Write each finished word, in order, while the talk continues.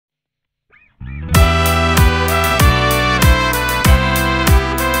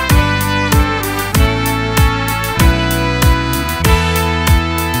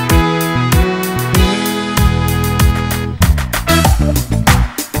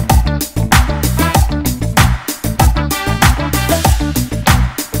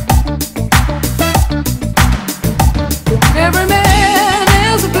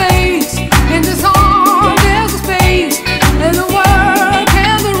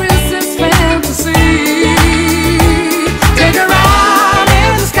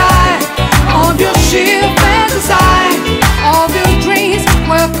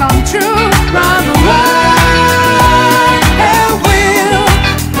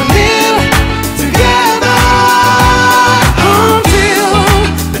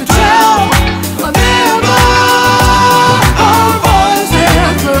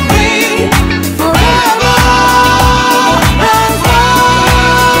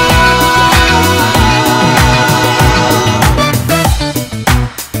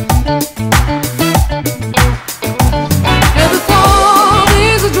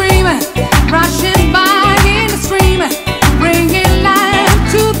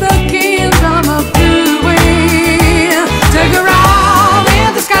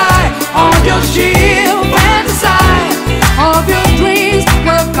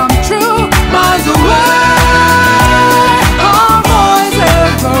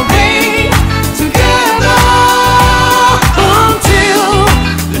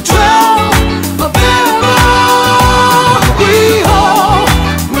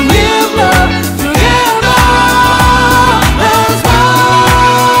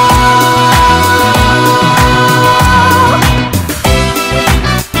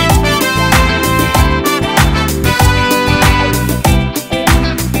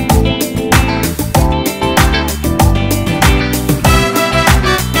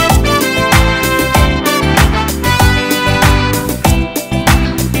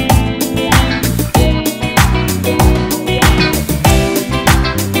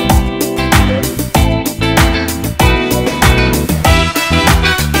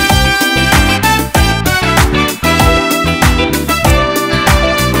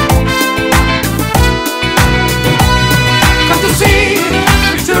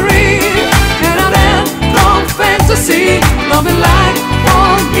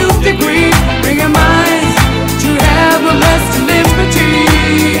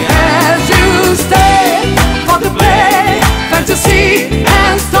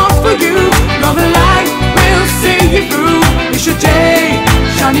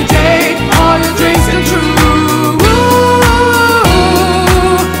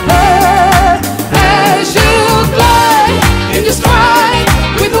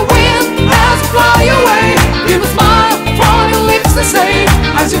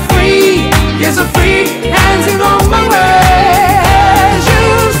There's a free dancing on my way. You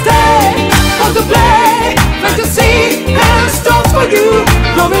stay for the play, fantasy has stopped for you.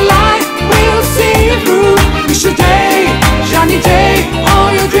 Glowing light will see you through. Wish your day, shiny day,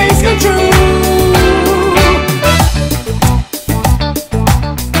 all your dreams come true.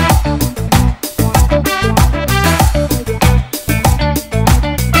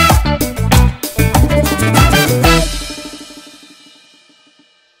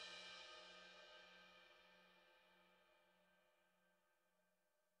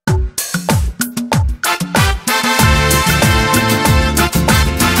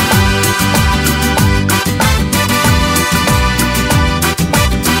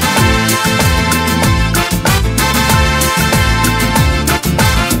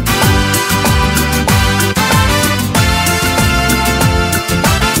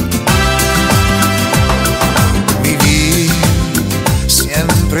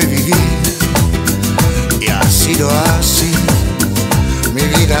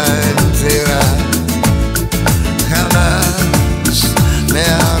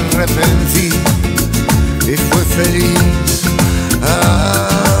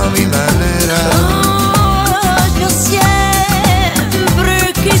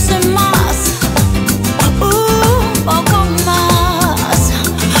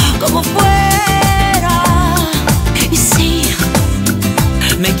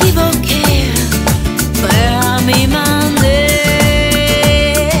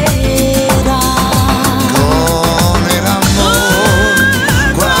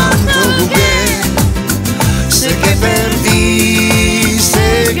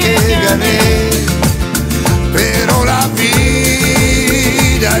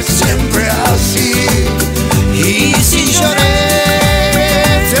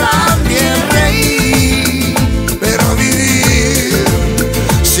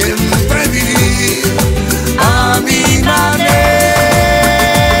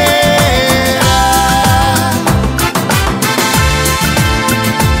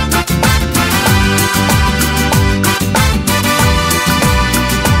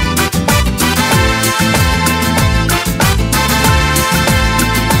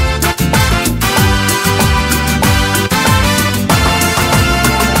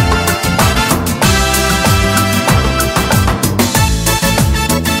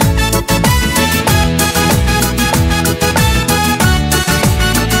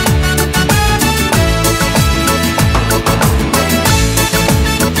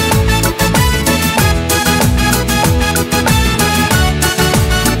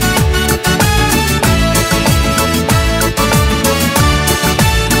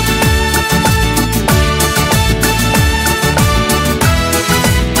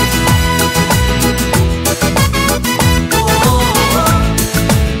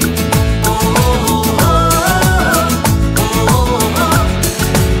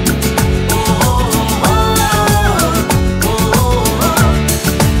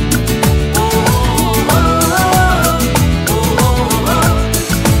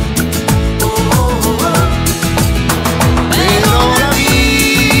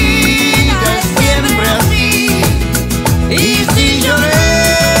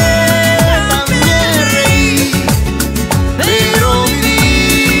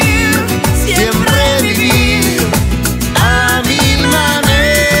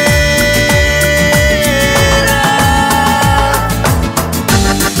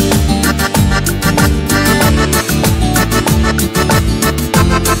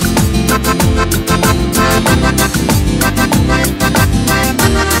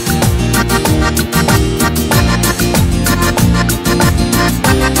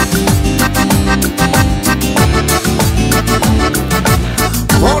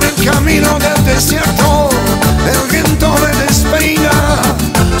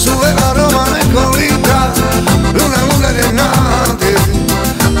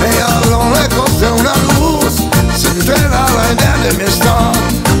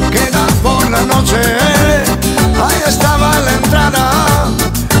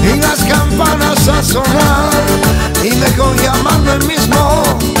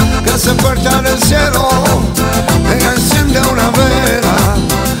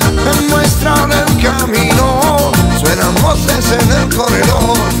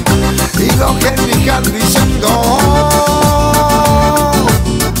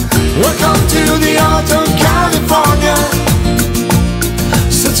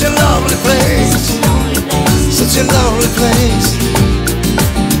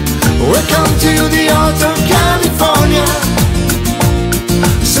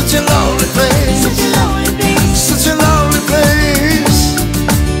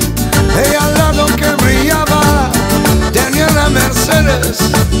 Hey, I love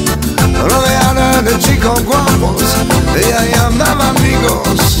somos guapos y ahí andaba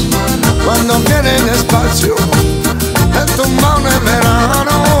amigos. Cuando viene despacio, el tumbao en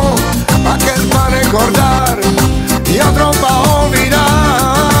verano, aquel para recordar y otro para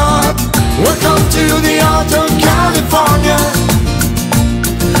olvidar. Welcome to the Alto California,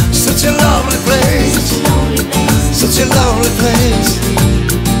 such a lovely place, such a lovely place.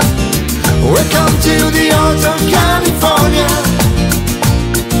 Welcome to the Alto California,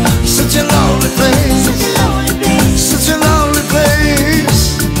 such a lovely place, such a lovely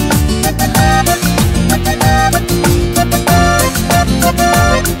place.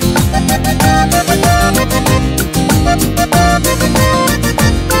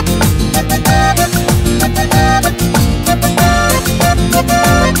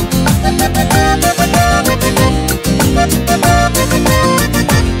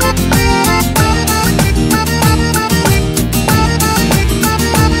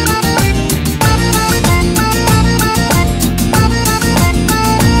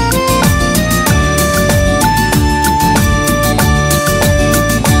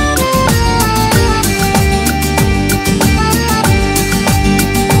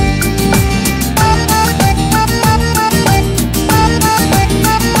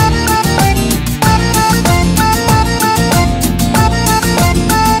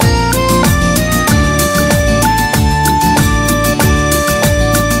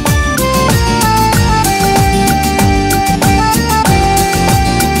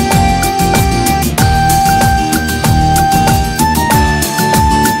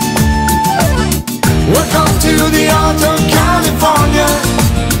 Welcome to the Alto California,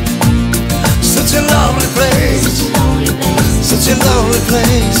 such a lovely place, such a lovely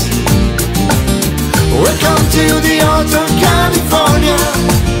place. Welcome to the Alto California,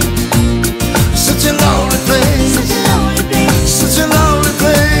 such a lovely place, such a lovely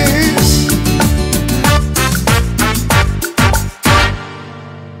place.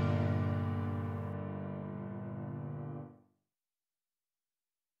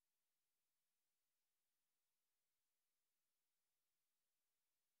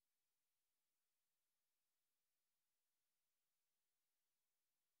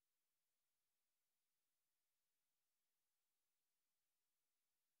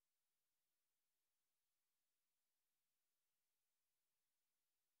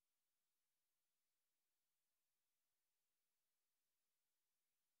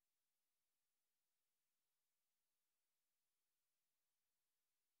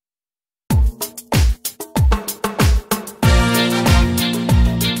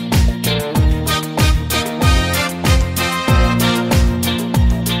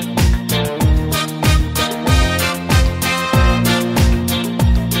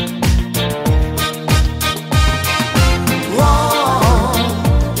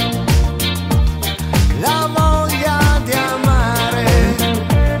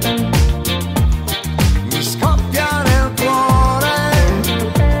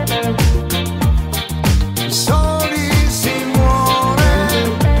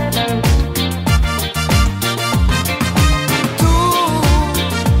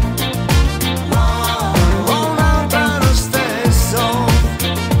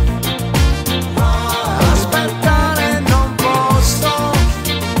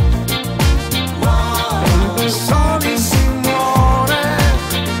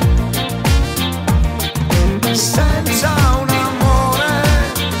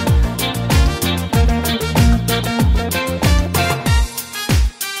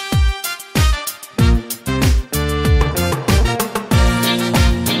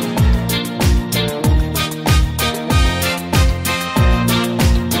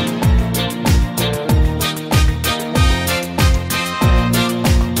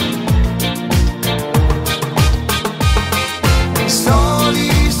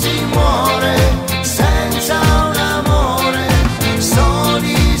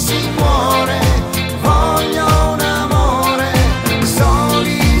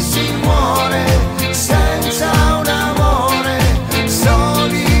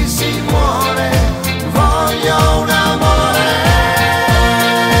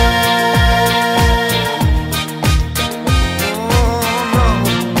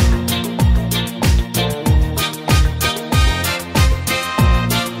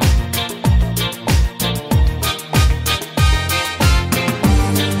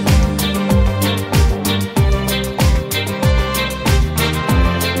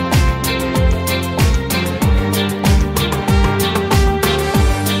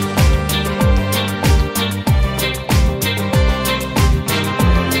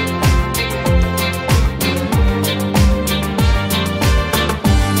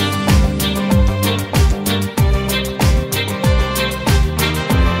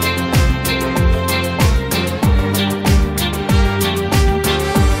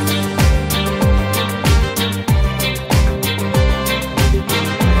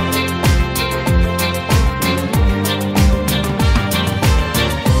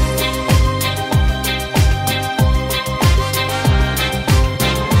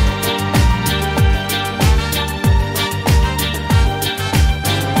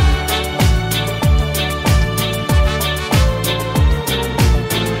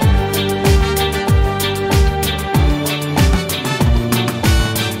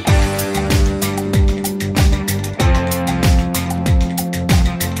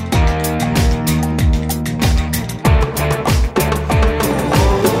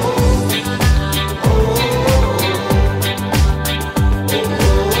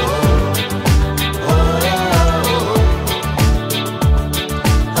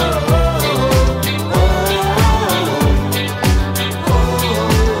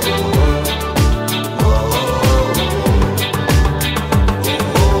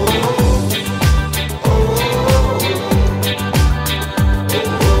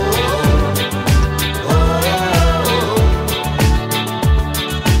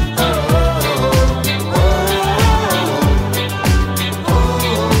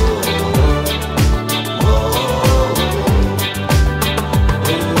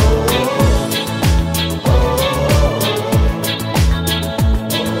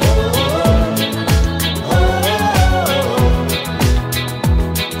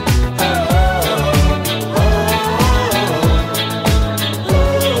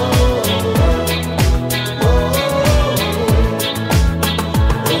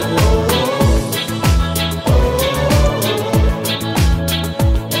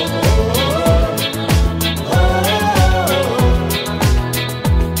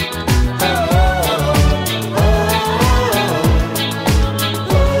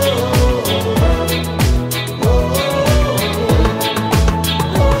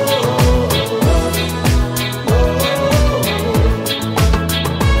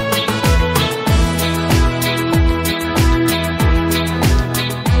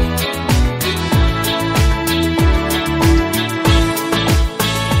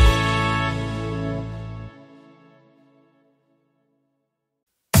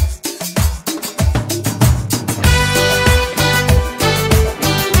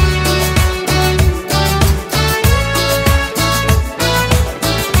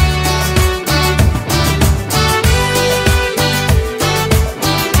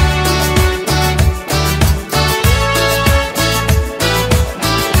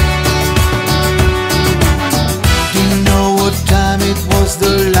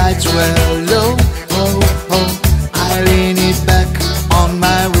 lights were low, oh, oh, I lean it back on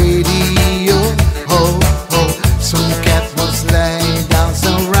my radio, oh, oh, some cat was laying down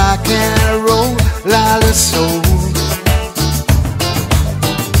some rock and roll, like a soul.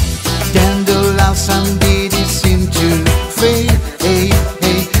 Then the loud sound did it seem to fade, hey,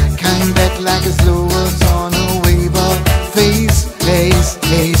 hey, came back like as low as on a wave of face, haze,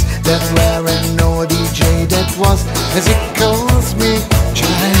 haze. That were no DJ, that was as it calls me,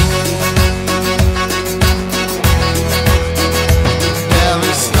 child. There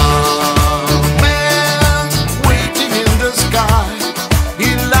is Starman waiting in the sky.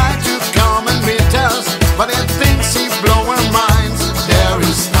 He'd like to come and meet us, but he thinks he blow our minds. There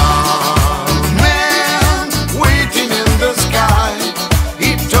is Starman waiting in the sky. He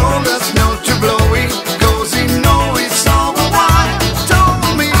told us not to blow it, cause he know it's all the while. Told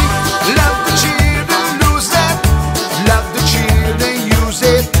me, love the children, lose that. Love the children, use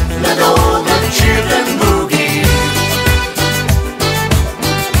it. Let all the children boogie.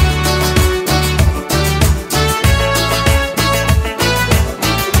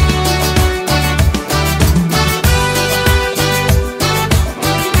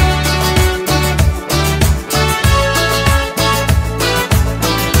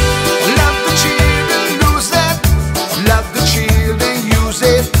 Love the children, lose that. Love the children, use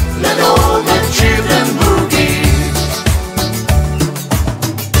it. Let all the children boogie.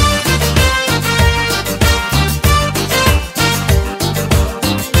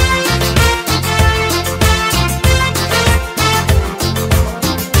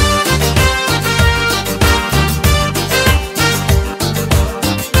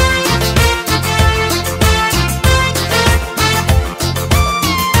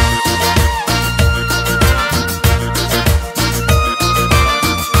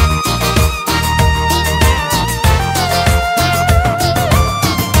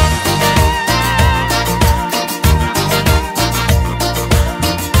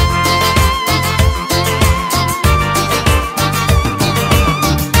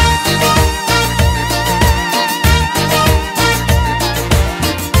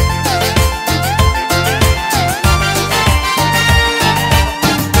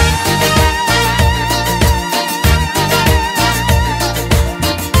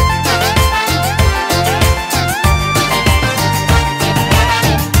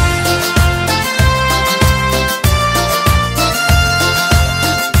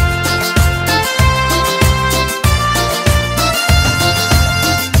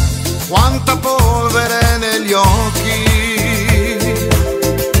 Quanta polvere negli occhi,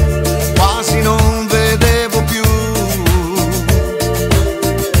 quasi non vedevo più.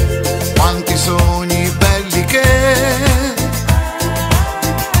 Quanti sogni belli che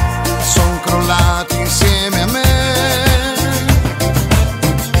son crollati insieme a me.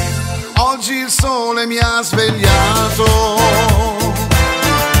 Oggi il sole mi ha svegliato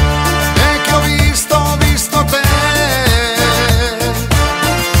e che ho visto te.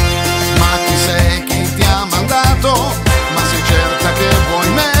 Ma chi sei, chi ti ha mandato? Ma sei certa che vuoi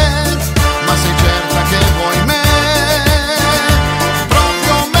me? Ma sei certa che vuoi me?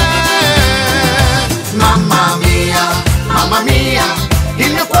 Proprio me. Mamma mia,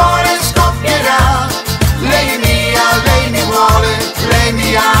 il mio cuore scoppierà. Lei è mia, lei mi vuole, lei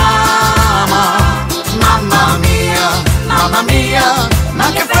mi ama. Mamma mia,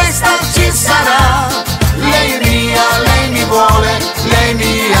 ma che festa ci sarà? Lei è mia, lei mi vuole, lei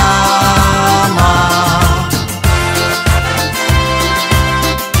mi ama.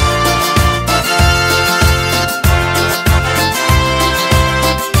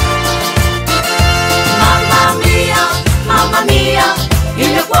 Mamma mia, il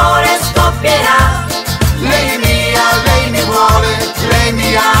mio cuore scoppierà. Lei è mia, lei mi vuole, lei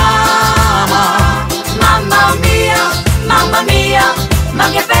mi ama. Mamma mia, ma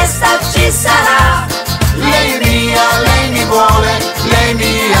che festa ci sarà?